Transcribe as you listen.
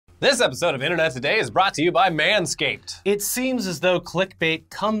This episode of Internet Today is brought to you by Manscaped. It seems as though clickbait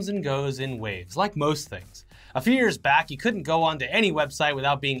comes and goes in waves, like most things. A few years back, you couldn't go onto any website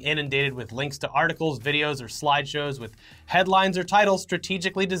without being inundated with links to articles, videos, or slideshows with headlines or titles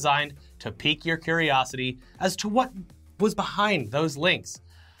strategically designed to pique your curiosity as to what was behind those links,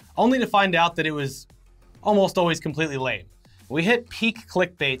 only to find out that it was almost always completely lame. We hit peak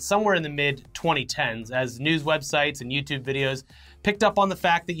clickbait somewhere in the mid-2010s as news websites and YouTube videos picked up on the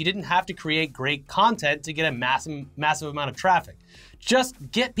fact that you didn't have to create great content to get a massive amount of traffic. Just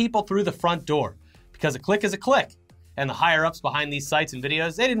get people through the front door, because a click is a click. And the higher-ups behind these sites and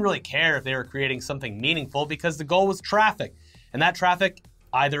videos, they didn't really care if they were creating something meaningful because the goal was traffic. And that traffic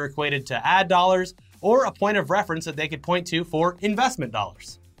either equated to ad dollars or a point of reference that they could point to for investment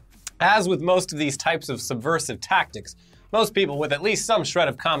dollars. As with most of these types of subversive tactics, most people with at least some shred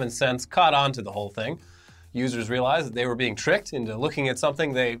of common sense caught on to the whole thing. Users realized that they were being tricked into looking at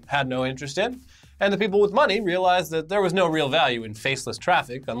something they had no interest in, and the people with money realized that there was no real value in faceless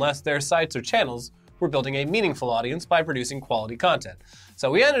traffic unless their sites or channels were building a meaningful audience by producing quality content.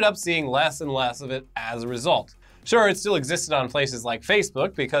 So we ended up seeing less and less of it as a result. Sure, it still existed on places like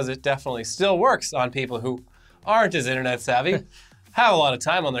Facebook because it definitely still works on people who aren't as internet savvy, have a lot of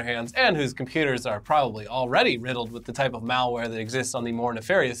time on their hands, and whose computers are probably already riddled with the type of malware that exists on the more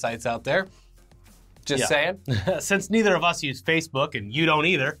nefarious sites out there. Just saying. Since neither of us use Facebook, and you don't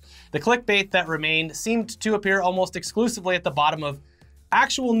either, the clickbait that remained seemed to appear almost exclusively at the bottom of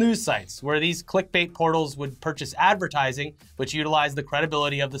actual news sites, where these clickbait portals would purchase advertising, which utilized the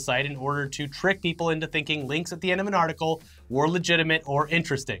credibility of the site in order to trick people into thinking links at the end of an article were legitimate or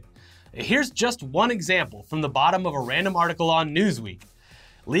interesting. Here's just one example from the bottom of a random article on Newsweek.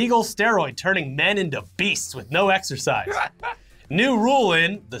 Legal steroid turning men into beasts with no exercise. New rule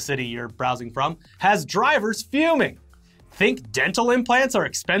in the city you're browsing from has drivers fuming. Think dental implants are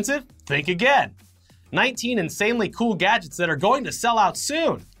expensive? Think again. 19 insanely cool gadgets that are going to sell out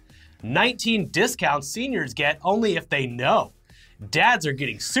soon. 19 discounts seniors get only if they know. Dads are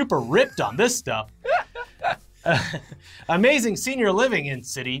getting super ripped on this stuff. Amazing senior living in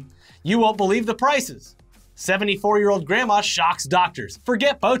city. You won't believe the prices. 74-year-old grandma shocks doctors.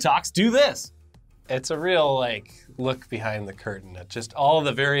 Forget Botox, do this. It's a real, look behind the curtain at just all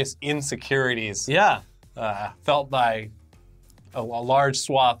the various insecurities felt by a large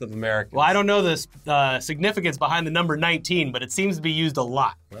swath of Americans. Well, I don't know the significance behind the number 19, but it seems to be used a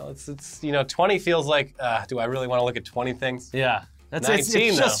lot. Well, it's 20 feels like, do I really want to look at 20 things? Yeah. 19,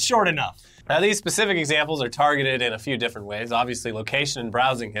 it's just short enough. Now, these specific examples are targeted in a few different ways. Obviously, location and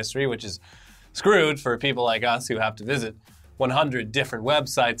browsing history, which is screwed for people like us who have to visit 100 different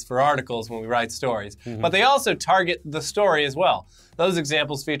websites for articles when we write stories. Mm-hmm. But they also target the story as well. Those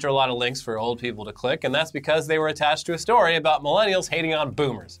examples feature a lot of links for old people to click, and that's because they were attached to a story about millennials hating on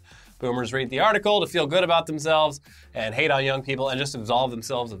boomers. Boomers read the article to feel good about themselves and hate on young people and just absolve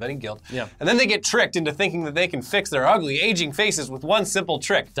themselves of any guilt. Yeah. And then they get tricked into thinking that they can fix their ugly, aging faces with one simple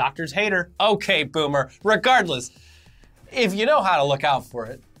trick. Doctor's hater. Okay, boomer. Regardless, if you know how to look out for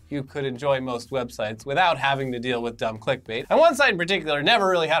it, you could enjoy most websites without having to deal with dumb clickbait. And one site in particular never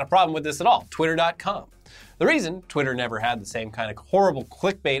really had a problem with this at all, Twitter.com. The reason Twitter never had the same kind of horrible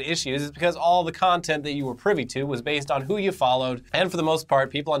clickbait issues is because all the content that you were privy to was based on who you followed, and for the most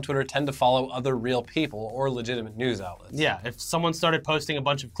part, people on Twitter tend to follow other real people or legitimate news outlets. Yeah, if someone started posting a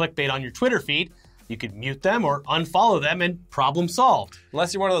bunch of clickbait on your Twitter feed, you could mute them or unfollow them and problem solved.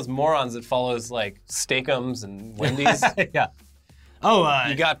 Unless you're one of those morons that follows, Steakums and Wendy's. Yeah. Oh,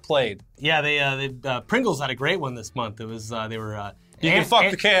 you got played. Yeah, Pringles had a great one this month. It was, they were... You can fuck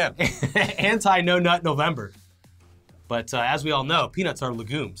the can. Anti-no-nut November. But as we all know, peanuts are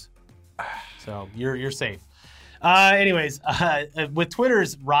legumes. So you're safe. Anyways, with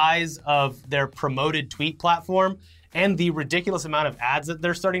Twitter's rise of their promoted tweet platform and the ridiculous amount of ads that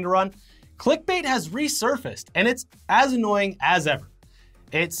they're starting to run, clickbait has resurfaced, and it's as annoying as ever.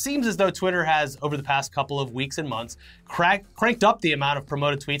 It seems as though Twitter has, over the past couple of weeks and months, cranked up the amount of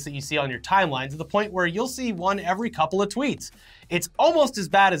promoted tweets that you see on your timeline to the point where you'll see one every couple of tweets. It's almost as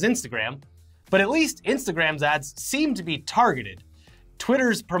bad as Instagram, but at least Instagram's ads seem to be targeted.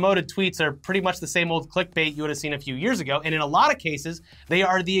 Twitter's promoted tweets are pretty much the same old clickbait you would have seen a few years ago, and in a lot of cases, they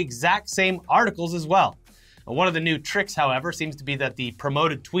are the exact same articles as well. One of the new tricks, however, seems to be that the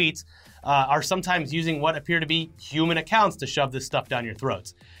promoted tweets are sometimes using what appear to be human accounts to shove this stuff down your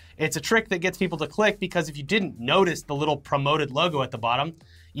throats. It's a trick that gets people to click because if you didn't notice the little promoted logo at the bottom,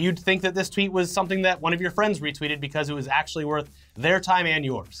 you'd think that this tweet was something that one of your friends retweeted because it was actually worth their time and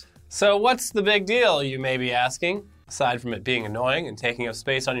yours. So what's the big deal, you may be asking? Aside from it being annoying and taking up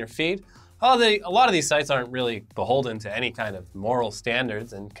space on your feed, A lot of these sites aren't really beholden to any kind of moral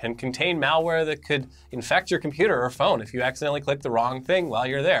standards and can contain malware that could infect your computer or phone if you accidentally click the wrong thing while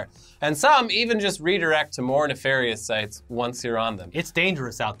you're there. And some even just redirect to more nefarious sites once you're on them. It's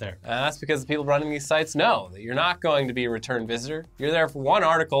dangerous out there. And that's because the people running these sites know that you're not going to be a return visitor. You're there for one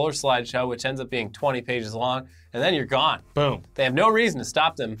article or slideshow, which ends up being 20 pages long, and then you're gone. Boom. They have no reason to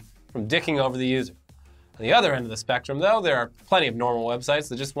stop them from dicking over the user. On the other end of the spectrum, though, there are plenty of normal websites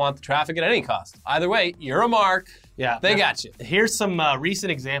that just want the traffic at any cost. Either way, you're a mark. Yeah. They got you. Here's some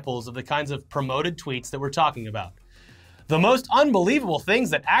recent examples of the kinds of promoted tweets that we're talking about. The most unbelievable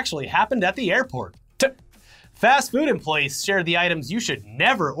things that actually happened at the airport. Fast food employees shared the items you should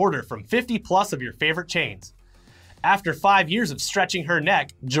never order from 50 plus of your favorite chains. After 5 years of stretching her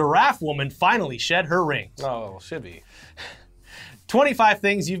neck, giraffe woman finally shed her rings. Oh, should be. 25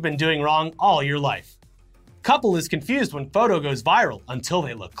 things you've been doing wrong all your life. Couple is confused when photo goes viral until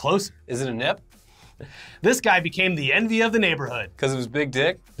they look closer. Is it a nip? This guy became the envy of the neighborhood. Because of his big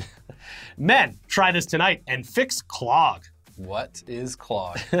dick? Men, try this tonight and fix clog. What is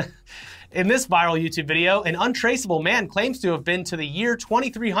clog? In this viral YouTube video, an untraceable man claims to have been to the year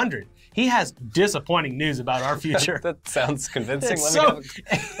 2300. He has disappointing news about our future. That sounds convincing.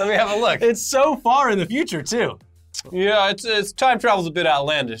 Let Let me have a look. It's so far in the future, too. Yeah, it's time travel's a bit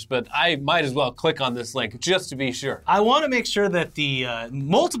outlandish, but I might as well click on this link just to be sure. I want to make sure that the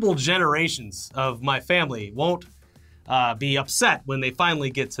multiple generations of my family won't be upset when they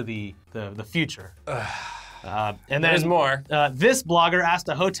finally get to the future. And then There's more. This blogger asked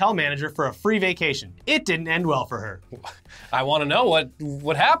a hotel manager for a free vacation. It didn't end well for her. I want to know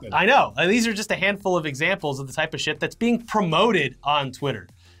what happened. I know. These are just a handful of examples of the type of shit that's being promoted on Twitter.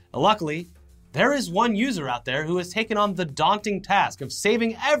 Luckily, there is one user out there who has taken on the daunting task of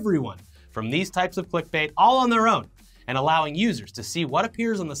saving everyone from these types of clickbait all on their own and allowing users to see what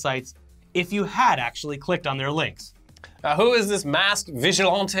appears on the sites if you had actually clicked on their links. Who is this masked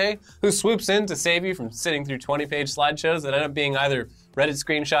vigilante who swoops in to save you from sitting through 20-page slideshows that end up being either Reddit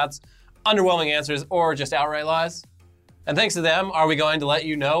screenshots, underwhelming answers, or just outright lies? And thanks to them, are we going to let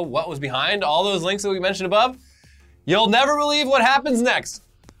you know what was behind all those links that we mentioned above? You'll never believe what happens next.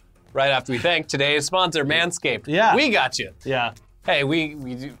 Right after we thank today's sponsor, Manscaped. Yeah. We got you. Yeah. Hey, we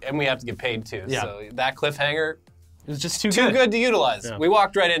do, and we have to get paid too. Yeah. So that cliffhanger, It was just too good to utilize. Yeah. We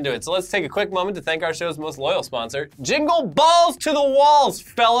walked right into it. So let's take a quick moment to thank our show's most loyal sponsor. Jingle balls to the walls,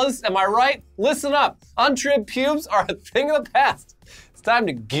 fellas. Am I right? Listen up. Untrimmed pubes are a thing of the past. It's time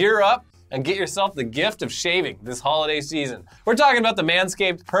to gear up and get yourself the gift of shaving this holiday season. We're talking about the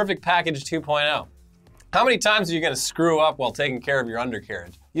Manscaped Perfect Package 2.0. How many times are you going to screw up while taking care of your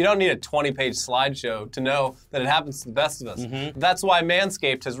undercarriage? You don't need a 20-page slideshow to know that it happens to the best of us. Mm-hmm. That's why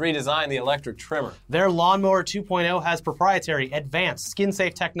Manscaped has redesigned the electric trimmer. Their Lawnmower 2.0 has proprietary, advanced,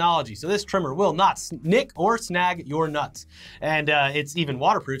 skin-safe technology, so this trimmer will not nick or snag your nuts. And it's even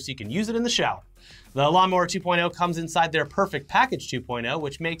waterproof, so you can use it in the shower. The Lawnmower 2.0 comes inside their Perfect Package 2.0,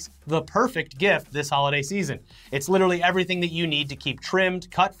 which makes the perfect gift this holiday season. It's literally everything that you need to keep trimmed,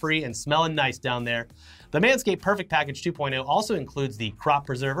 cut-free, and smelling nice down there. The Manscaped Perfect Package 2.0 also includes the Crop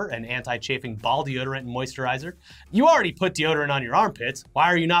Preserver, an anti-chafing ball deodorant and moisturizer. You already put deodorant on your armpits. Why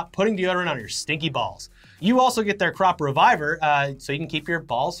are you not putting deodorant on your stinky balls? You also get their Crop Reviver, so you can keep your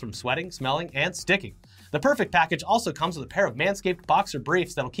balls from sweating, smelling, and sticking. The Perfect Package also comes with a pair of Manscaped boxer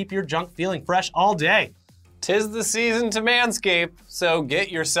briefs that'll keep your junk feeling fresh all day. 'Tis the season to Manscape, so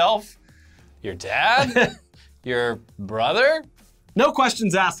get yourself, your dad, your brother, no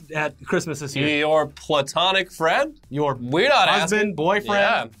questions asked at Christmas this year. your platonic friend, Your we're not husband, asking.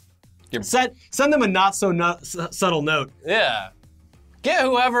 boyfriend. Yeah. Send them a not so subtle note. Yeah. Get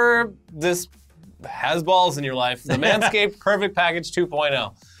whoever this has balls in your life, the Manscaped Perfect Package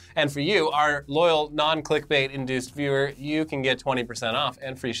 2.0. And for you, our loyal non-clickbait-induced viewer, you can get 20% off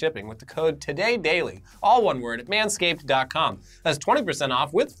and free shipping with the code TODAYDAILY, all one word, at manscaped.com. That's 20%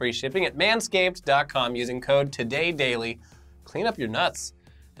 off with free shipping at manscaped.com using code TODAYDAILY. Clean up your nuts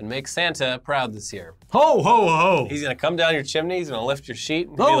and make Santa proud this year. Ho, ho, ho. He's going to come down your chimney, he's going to lift your sheet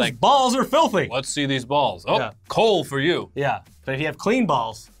and be Those like, balls are filthy. let's see these balls. Oh, Yeah. coal for you. Yeah, but if you have clean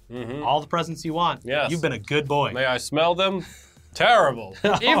balls, all the presents you want, Yes. you've been a good boy. May I smell them? Terrible.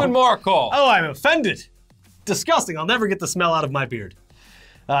 Even more coal. Oh, I'm offended. Disgusting. I'll never get the smell out of my beard.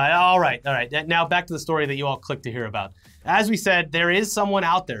 All right. Now back to the story that you all clicked to hear about. As we said, there is someone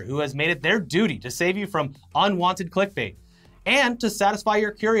out there who has made it their duty to save you from unwanted clickbait and to satisfy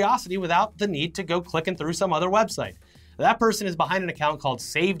your curiosity without the need to go clicking through some other website. That person is behind an account called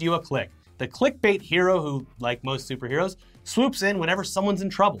Saved You a Click, the clickbait hero who, like most superheroes, swoops in whenever someone's in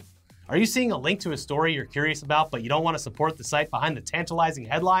trouble. Are you seeing a link to a story you're curious about, but you don't want to support the site behind the tantalizing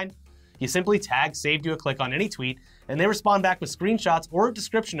headline? You simply tag Saved You a Click on any tweet, and they respond back with screenshots or a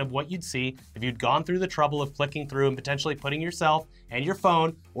description of what you'd see if you'd gone through the trouble of clicking through and potentially putting yourself and your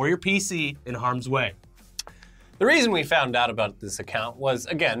phone or your PC in harm's way. The reason we found out about this account was,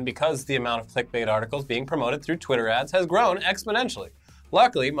 again, because the amount of clickbait articles being promoted through Twitter ads has grown exponentially.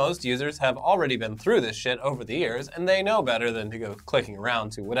 Luckily, most users have already been through this shit over the years, and they know better than to go clicking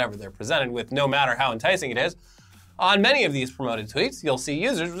around to whatever they're presented with, no matter how enticing it is. On many of these promoted tweets, you'll see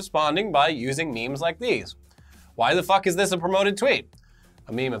users responding by using memes like these. Why the fuck is this a promoted tweet?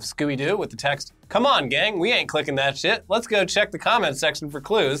 A meme of Scooby-Doo with the text, "Come on, gang, we ain't clicking that shit. Let's go check the comment section for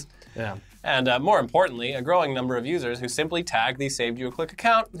clues." Yeah. And more importantly, a growing number of users who simply tag the Saved You a Click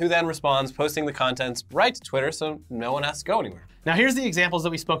account, who then responds posting the contents right to Twitter so no one has to go anywhere. Now here's the examples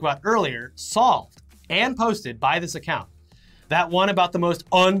that we spoke about earlier, solved and posted by this account. That one about the most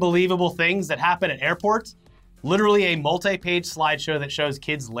unbelievable things that happen at airports, literally a multi-page slideshow that shows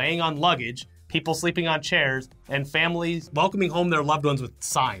kids laying on luggage, people sleeping on chairs, and families welcoming home their loved ones with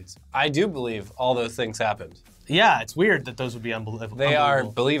signs. I do believe all those things happened. Yeah, it's weird that those would be unbelievable. They are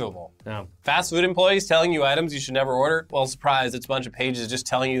believable. Yeah. Fast food employees telling you items you should never order? Well, surprise, it's a bunch of pages just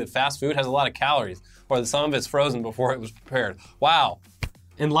telling you that fast food has a lot of calories, or that some of it's frozen before it was prepared. Wow.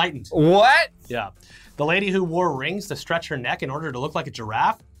 Enlightened. What? Yeah. The lady who wore rings to stretch her neck in order to look like a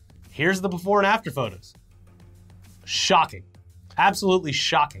giraffe? Here's the before and after photos. Shocking. Absolutely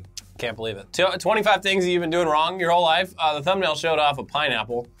shocking. Can't believe it. 25 things you've been doing wrong your whole life. The thumbnail showed off a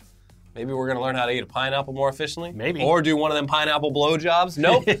pineapple. Maybe we're going to learn how to eat a pineapple more efficiently? Maybe. Or do one of them pineapple blowjobs?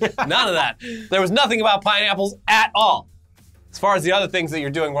 Nope. None of that. There was nothing about pineapples at all. As far as the other things that you're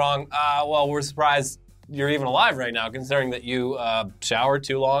doing wrong, well, we're surprised you're even alive right now, considering that you shower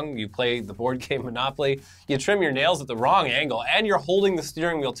too long, you play the board game Monopoly, you trim your nails at the wrong angle, and you're holding the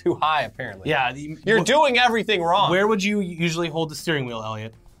steering wheel too high, apparently. Yeah. You're doing everything wrong. Where would you usually hold the steering wheel,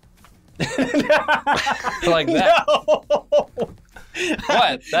 Elliot? Like that. No.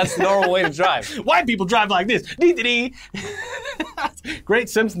 What? That's the normal way to drive. White people drive like this. Dee-dee-dee. Great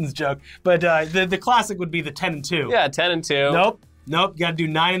Simpsons joke. But the classic would be the 10 and 2. Yeah, 10 and 2. Nope. You got to do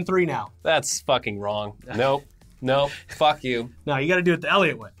 9 and 3 now. That's fucking wrong. Nope. Fuck you. No, you got to do it the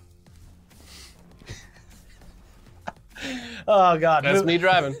Elliot way. Oh, God. That's me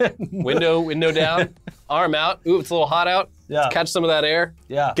driving. Window down, arm out. Ooh, it's a little hot out. Yeah. Let's catch some of that air.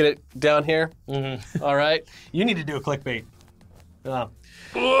 Yeah. Get it down here. Mm-hmm. All right. You need to do a clickbait.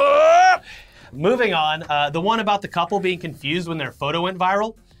 Moving on, the one about the couple being confused when their photo went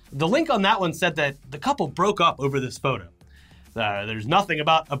viral. The link on that one said that the couple broke up over this photo. There's nothing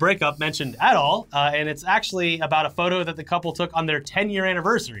about a breakup mentioned at all, and it's actually about a photo that the couple took on their 10-year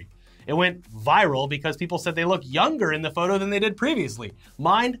anniversary. It went viral because people said they look younger in the photo than they did previously.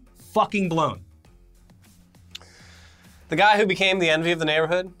 Mind fucking blown. The guy who became the envy of the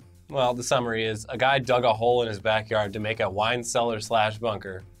neighborhood? Well, the summary is a guy dug a hole in his backyard to make a wine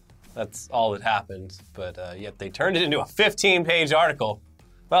cellar/bunker. That's all that happened, but yet they turned it into a 15-page article.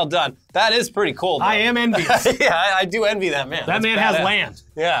 Well done. That is pretty cool, though. I am envious. Yeah, I do envy that man. That man has land.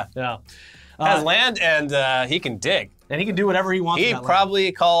 Yeah. Yeah. Has land, and he can dig. And he can do whatever he wants. He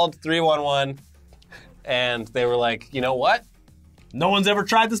probably called 311, and they were like, you know what? No one's ever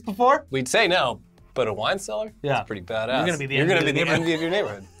tried this before? We'd say no, but a wine cellar? Yeah. That's pretty badass. You're going to be the envy of your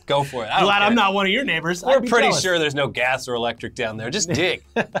neighborhood. Go for it. I don't Glad care. I'm not one of your neighbors. We're pretty sure there's no gas or electric down there. Just dig.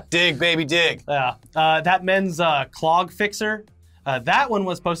 Dig, baby, dig. Yeah. That men's clog fixer, that one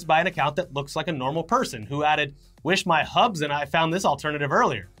was posted by an account that looks like a normal person who added, "Wish my hubs and I found this alternative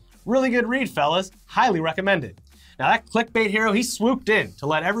earlier. Really good read, fellas. Highly recommended." Now that clickbait hero, he swooped in to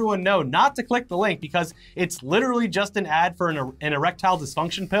let everyone know not to click the link because it's literally just an ad for an erectile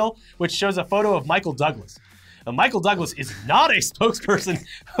dysfunction pill, which shows a photo of Michael Douglas. Michael Douglas is not a spokesperson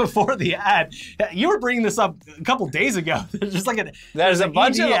for the ad. You were bringing this up a couple days ago. Just like there's a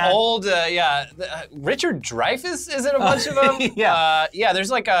bunch ED of ad. old, Richard Dreyfuss is in a bunch of them. Yeah.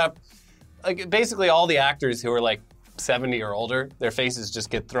 There's like basically all the actors who are like 70 or older, their faces just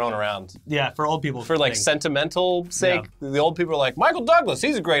get thrown around. Yeah, for old people. For like sentimental sake, the old people are like, Michael Douglas,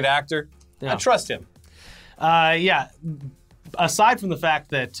 he's a great actor. Yeah. I trust him. Aside from the fact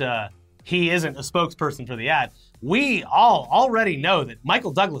that he isn't a spokesperson for the ad, we all already know that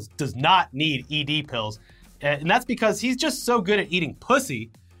Michael Douglas does not need ED pills. And that's because he's just so good at eating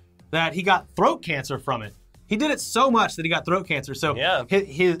pussy that he got throat cancer from it. He did it so much that he got throat cancer. So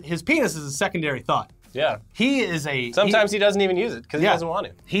his penis is a secondary thought. Yeah. He is Sometimes he doesn't even use it because he doesn't want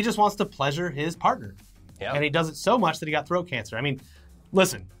to. He just wants to pleasure his partner. Yeah. And he does it so much that he got throat cancer. I mean,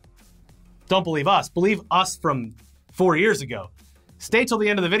 listen, don't believe us. Believe us from 4 years ago. Stay till the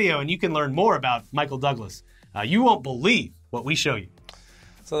end of the video and you can learn more about Michael Douglas. You won't believe what we show you.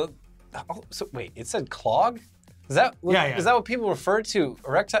 So Oh, so wait, it said clog? Is that Yeah. Is that what people refer to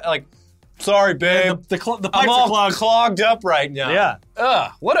erectile? Like, sorry, babe. The pipes I'm are all clogged. up right now. Yeah.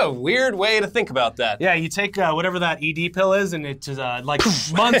 Ugh, what a weird way to think about that. Yeah, you take whatever that ED pill is, and it's like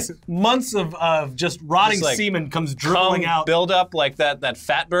months of just rotting Just like semen comes dribbling out. Build up like that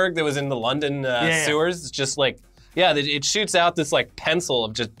Fatberg that was in the London sewers. It's just like, yeah, it shoots out this like pencil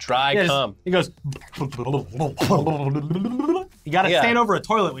of just dry cum. He goes. You got to stand over a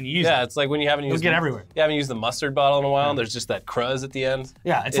toilet when you use it. Yeah, it's like when you haven't used. It'll get everywhere. You haven't used the mustard bottle in a while. And there's just that cruz at the end.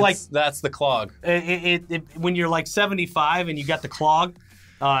 Yeah, it's like that's the clog. When you're like 75 and you got the clog.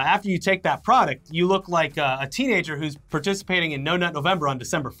 After you take that product, you look like a teenager who's participating in No Nut November on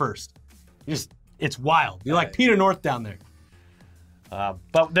December 1st. It's wild. You're like Peter North down there.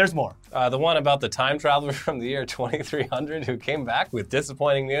 But there's more. The one about the time traveler from the year 2300 who came back with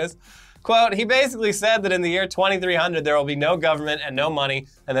disappointing news. Quote, he basically said that in the year 2300 there will be no government and no money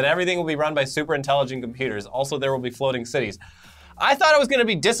and that everything will be run by super intelligent computers. Also, there will be floating cities. I thought I was going to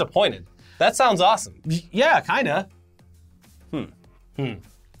be disappointed. That sounds awesome. Yeah, kind of.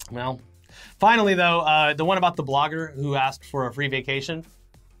 Well, finally, though, the one about the blogger who asked for a free vacation,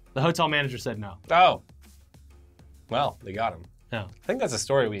 the hotel manager said no. Oh. Well, they got him. No. I think that's a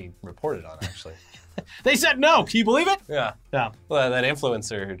story we reported on, actually. They said no. Can you believe it? Yeah. Yeah. Well, that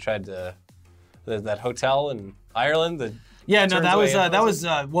influencer who tried to, that hotel in Ireland. Well,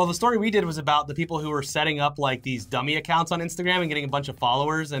 the story we did was about the people who were setting up like these dummy accounts on Instagram and getting a bunch of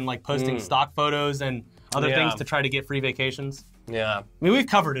followers and like posting stock photos and other things to try to get free vacations. Yeah. I mean, we've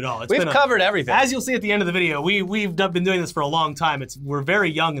covered it all. We've covered everything. As you'll see at the end of the video, we've been doing this for a long time. We're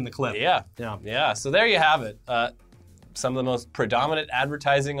very young in the clip. Yeah. So there you have it. Some of the most predominant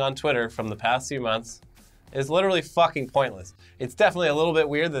advertising on Twitter from the past few months is literally fucking pointless. It's definitely a little bit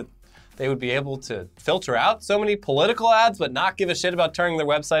weird that they would be able to filter out so many political ads but not give a shit about turning their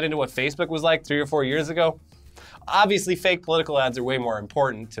website into what Facebook was like 3 or 4 years ago. Obviously, fake political ads are way more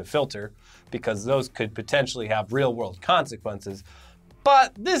important to filter because those could potentially have real-world consequences.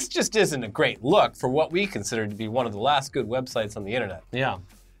 But this just isn't a great look for what we consider to be one of the last good websites on the internet. Yeah.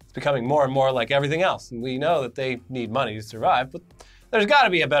 It's becoming more and more like everything else. And we know that they need money to survive, but there's got to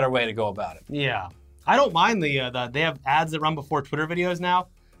be a better way to go about it. Yeah. I don't mind they have ads that run before Twitter videos now,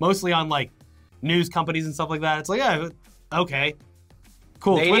 mostly on like news companies and stuff like that. It's like, yeah, okay.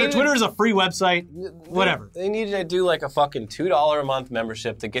 Cool. Twitter is a free website. Whatever. They need to do like a fucking $2 a month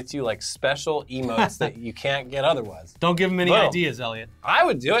membership that gets you like special emotes that you can't get otherwise. Don't give them any ideas, Elliot. I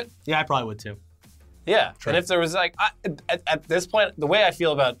would do it. Yeah, I probably would too. Yeah. True. And if there was like, at this point, the way I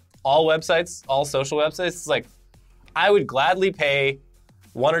feel about all websites, all social websites, is like, I would gladly pay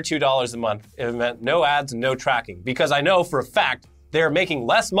 $1 or $2 a month if it meant no ads and no tracking. Because I know for a fact they're making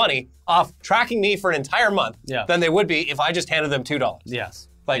less money off tracking me for an entire month than they would be if I just handed them $2. Yes.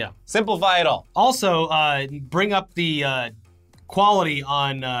 Simplify it all. Also, bring up the quality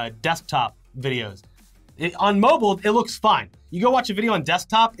on desktop videos. On mobile, it looks fine. You go watch a video on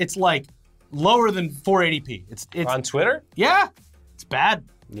desktop, it's like lower than 480p. It's on Twitter? Yeah. It's bad.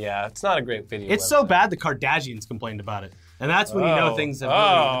 Yeah, it's not a great video. It's so bad the Kardashians complained about it. And that's when you know things have really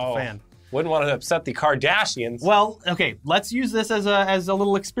hit the fan. Wouldn't want to upset the Kardashians. Well, okay, let's use this as a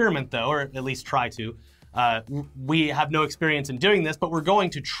little experiment, though, or at least try to. We have no experience in doing this, but we're going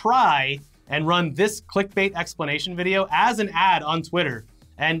to try and run this clickbait explanation video as an ad on Twitter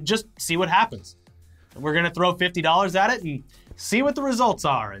and just see what happens. We're going to throw $50 at it and see what the results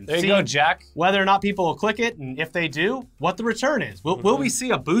are. And there you go, Jack. Whether or not people will click it, and if they do, what the return is. Will we see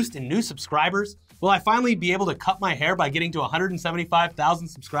a boost in new subscribers? Will I finally be able to cut my hair by getting to 175,000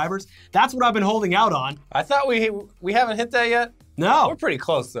 subscribers? That's what I've been holding out on. I thought we haven't hit that yet. No. We're pretty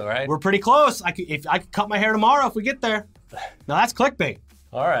close, though, right? We're pretty close. I could cut my hair tomorrow if we get there. Now, that's clickbait.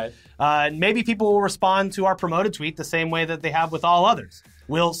 All right. Maybe people will respond to our promoted tweet the same way that they have with all others.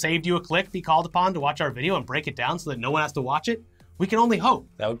 Will Saved You a Click be called upon to watch our video and break it down so that no one has to watch it? We can only hope.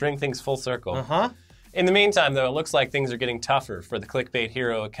 That would bring things full circle. Uh-huh. In the meantime, though, it looks like things are getting tougher for the Clickbait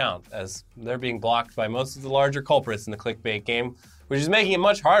Hero account, as they're being blocked by most of the larger culprits in the clickbait game, which is making it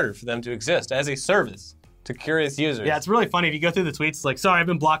much harder for them to exist as a service to curious users. Yeah, it's really funny. If you go through the tweets, it's like, sorry, I've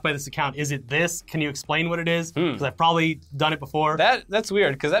been blocked by this account. Is it this? Can you explain what it is? Because I've probably done it before. That's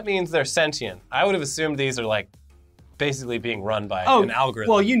weird, because that means they're sentient. I would have assumed these are like basically being run by an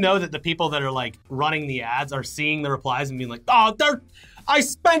algorithm. Well, you know that the people that are like running the ads are seeing the replies and being like, oh, I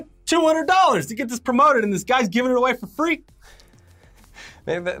spent $200 to get this promoted and this guy's giving it away for free.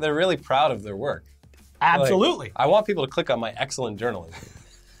 Maybe they're really proud of their work. Absolutely. Like, I want people to click on my excellent journalism.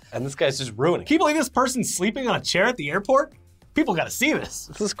 And this guy's just ruining it. Can you believe this person's sleeping on a chair at the airport? people got to see this.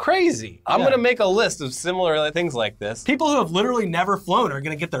 This is crazy. I'm going to make a list of similar things like this. People who have literally never flown are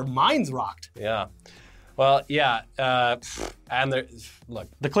going to get their minds rocked. Yeah. Well, yeah. And look,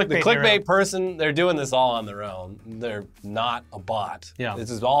 the clickbait person, they're doing this all on their own. They're not a bot. Yeah. This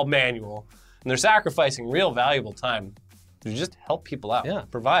is all manual. And they're sacrificing real valuable time to just help people out,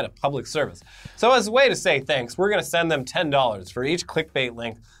 provide a public service. So as a way to say thanks, we're going to send them $10 for each clickbait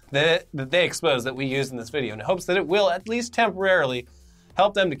link that they expose that we use in this video in hopes that it will, at least temporarily,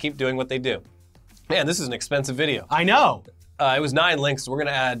 help them to keep doing what they do. Man, this is an expensive video. I know. It was 9 links, so we're going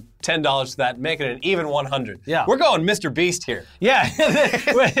to add $10 to that, making it an even 100. Yeah. We're going Mr. Beast here. Yeah.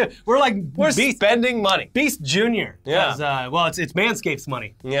 We're spending money. Beast Jr. Yeah. Well, it's Manscaped's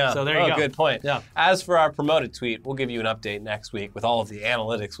money. Yeah. So there you go. Good point. Yeah. As for our promoted tweet, we'll give you an update next week with all of the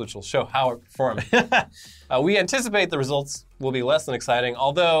analytics, which will show how we're performing. We anticipate the results will be less than exciting,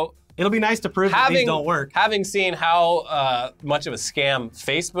 although it'll be nice to prove that these don't work. Having seen how much of a scam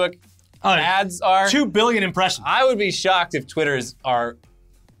Facebook ads are. 2 billion impressions. I would be shocked if Twitter's are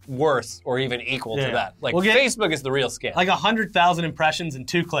worse or even equal to that. Like, Facebook is the real scam. Like 100,000 impressions and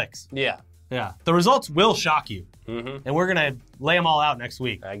 2 clicks. Yeah. Yeah. The results will shock you. And we're going to lay them all out next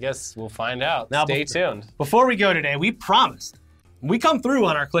week. I guess we'll find out. Now, stay tuned. Before we go today, we promised, we come through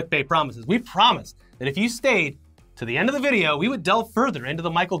on our clickbait promises, we promised that if you stayed to the end of the video, we would delve further into the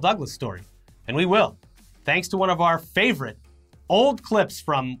Michael Douglas story. And we will. Thanks to one of our favorite old clips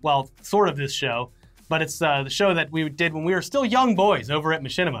from, well, sort of this show, but it's the show that we did when we were still young boys over at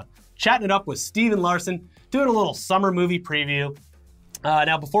Machinima, chatting it up with Steven Larson, doing a little summer movie preview.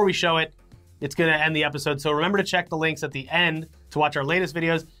 Now, before we show it, it's going to end the episode, so remember to check the links at the end to watch our latest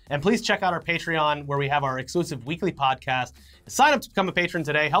videos, and please check out our Patreon where we have our exclusive weekly podcast. Sign up to become a patron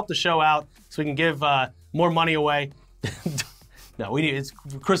today, help the show out so we can give more money away. No, it's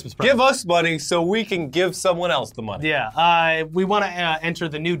Christmas present. Give us money so we can give someone else the money. Yeah, we want to enter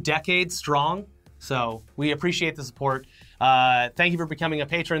the new decade strong, so we appreciate the support. Thank you for becoming a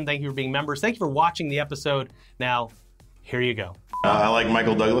patron. Thank you for being members. Thank you for watching the episode. Now, here you go. I like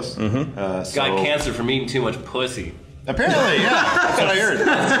Michael Douglas. Got cancer from eating too much pussy. Apparently, yeah. That's what I heard.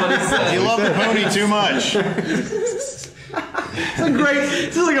 That's what he said. He loved the pony too much. This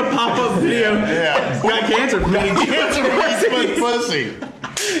is like a pop-up video. Yeah. Got cancer from eating Cancer from eating pussy.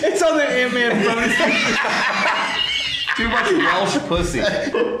 It's on the Ant-Man pony. Too much Welsh pussy.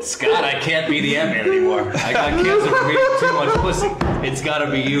 Scott, I can't be the Ant-Man anymore. I got cancer from eating too much pussy. It's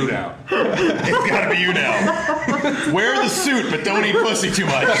gotta be you now. It's gotta be you now. Wear the suit, but don't eat pussy too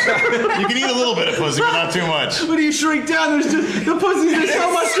much. You can eat a little bit of pussy, but not too much. When you shrink down, there's just the pussy's there's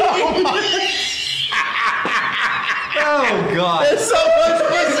so much. Oh, God. There's so much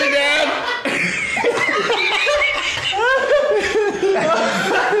pussy, Dad.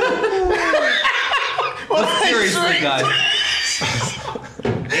 Seriously, guys.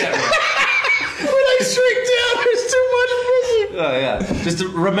 When I shrink down, there's too much pussy. Oh, yeah. Just to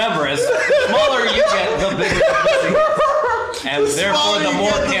remember, as smaller you get, the bigger the pussy. And therefore, the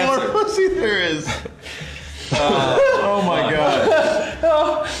more cancer. The more pussy there is. Oh, my God.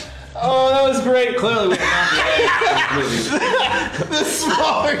 Oh, that was great. Clearly, we are not the The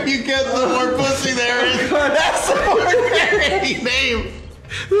smaller you get, the more pussy there is. That's the more parody name.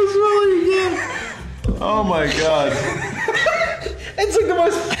 The smaller you get. Oh my God. It's like the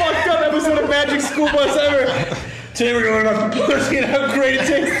most fucked up episode of Magic School Bus ever. Today we're going about the pussy and how great it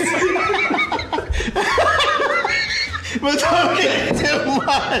tastes. But don't get too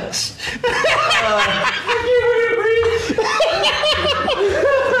much.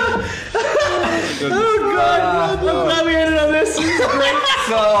 Oh God! I'm glad we ended on this. This is great.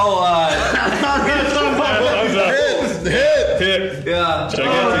 So, Hit. yeah. Check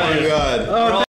it.